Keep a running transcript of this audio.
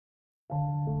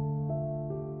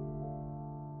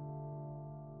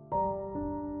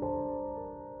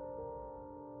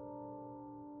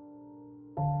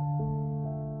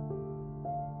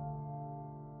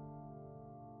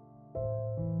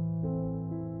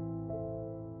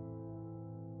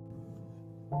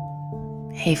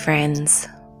Hey friends,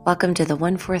 welcome to the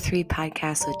 143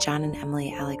 podcast with John and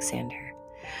Emily Alexander.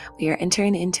 We are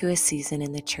entering into a season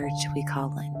in the church we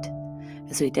call Lent.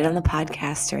 As we did on the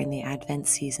podcast during the Advent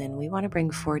season, we want to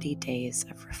bring 40 days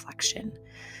of reflection.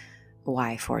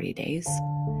 Why 40 days?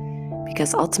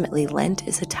 Because ultimately Lent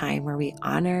is a time where we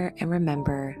honor and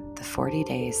remember the 40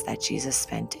 days that Jesus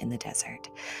spent in the desert,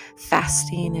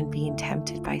 fasting and being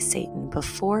tempted by Satan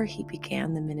before he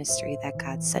began the ministry that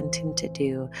God sent him to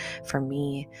do for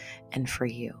me and for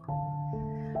you.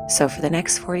 So for the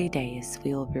next 40 days,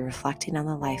 we will be reflecting on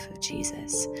the life of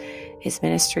Jesus, his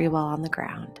ministry while on the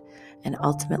ground, and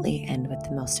ultimately end with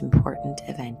the most important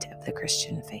event of the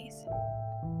Christian faith.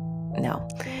 No,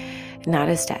 not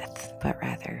his death, but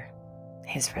rather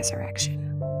his resurrection.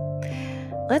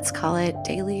 Let's call it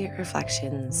Daily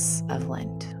Reflections of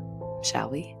Lent, shall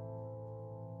we?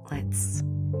 Let's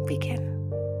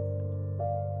begin.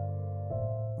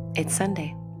 It's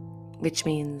Sunday, which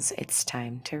means it's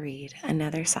time to read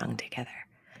another song together.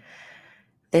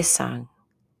 This song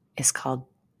is called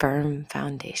Firm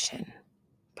Foundation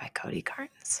by Cody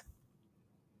Carnes.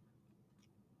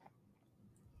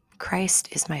 Christ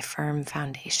is my firm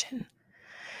foundation,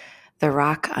 the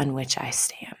rock on which I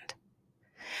stand.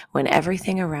 When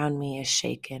everything around me is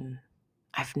shaken,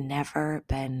 I've never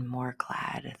been more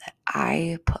glad that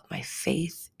I put my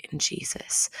faith in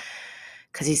Jesus,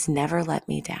 because he's never let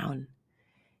me down.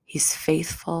 He's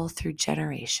faithful through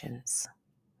generations,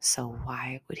 so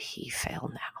why would he fail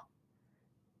now?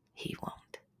 He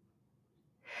won't.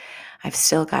 I've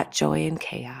still got joy in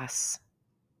chaos.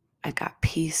 I've got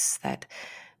peace that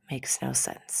makes no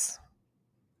sense.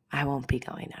 I won't be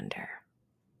going under.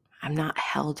 I'm not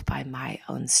held by my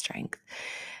own strength,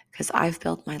 because I've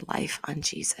built my life on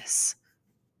Jesus.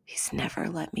 He's never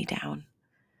let me down.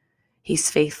 He's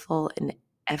faithful in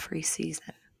every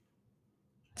season.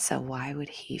 So why would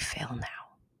he fail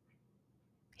now?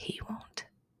 He won't.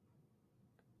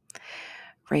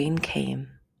 Rain came,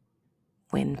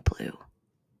 wind blew,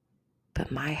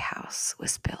 but my house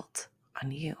was built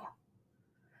on you.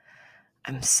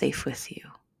 I'm safe with you.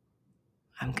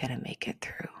 I'm going to make it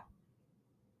through,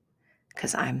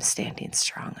 because I'm standing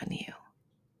strong on you.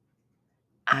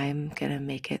 I'm going to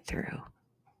make it through,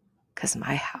 because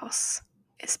my house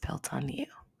is built on you.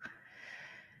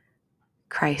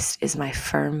 Christ is my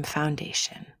firm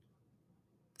foundation,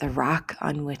 the rock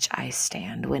on which I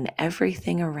stand when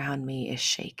everything around me is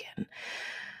shaken.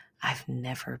 I've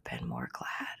never been more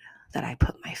glad that I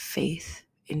put my faith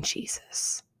in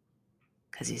Jesus,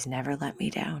 because he's never let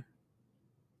me down.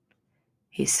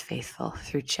 He's faithful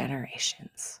through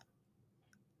generations.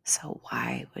 So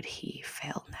why would he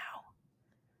fail now?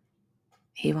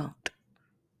 He won't.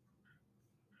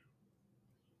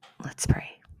 Let's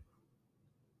pray.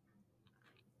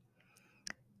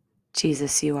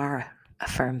 Jesus, you are a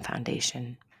firm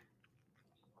foundation.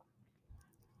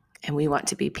 And we want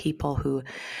to be people who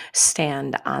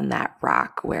stand on that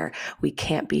rock where we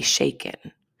can't be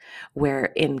shaken, where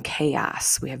in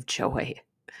chaos we have joy,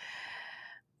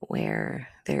 where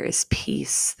there is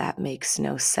peace that makes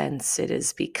no sense. It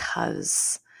is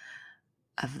because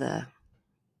of the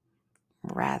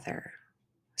rather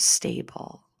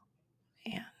stable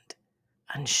and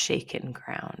unshaken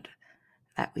ground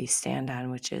that we stand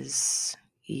on, which is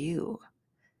you,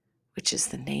 which is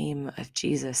the name of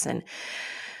Jesus. And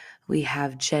we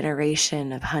have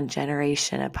generation upon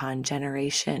generation upon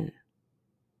generation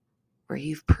where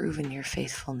you've proven your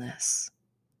faithfulness.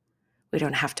 We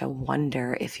don't have to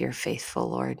wonder if you're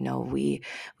faithful, Lord. No, we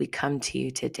come to you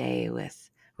today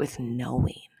with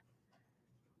knowing,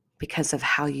 because of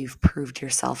how you've proved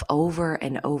yourself over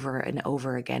and over and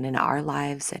over again in our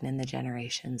lives and in the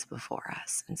generations before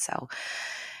us. And so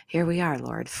here we are,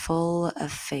 Lord, full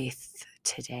of faith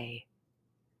today.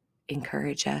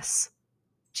 Encourage us,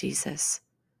 Jesus.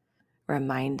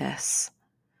 Remind us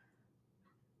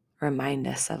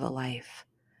of a life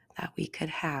that we could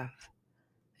have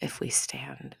if we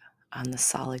stand on the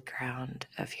solid ground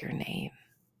of your name.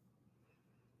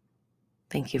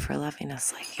 Thank you for loving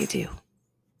us like you do.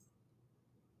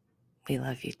 We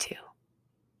love you too.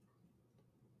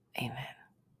 Amen.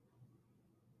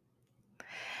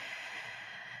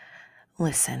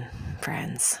 Listen,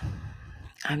 friends,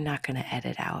 I'm not going to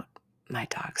edit out my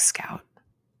dog Scout.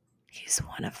 He's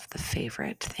one of the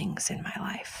favorite things in my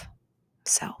life.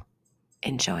 So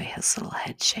enjoy his little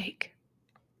head shake.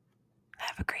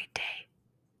 Have a great day.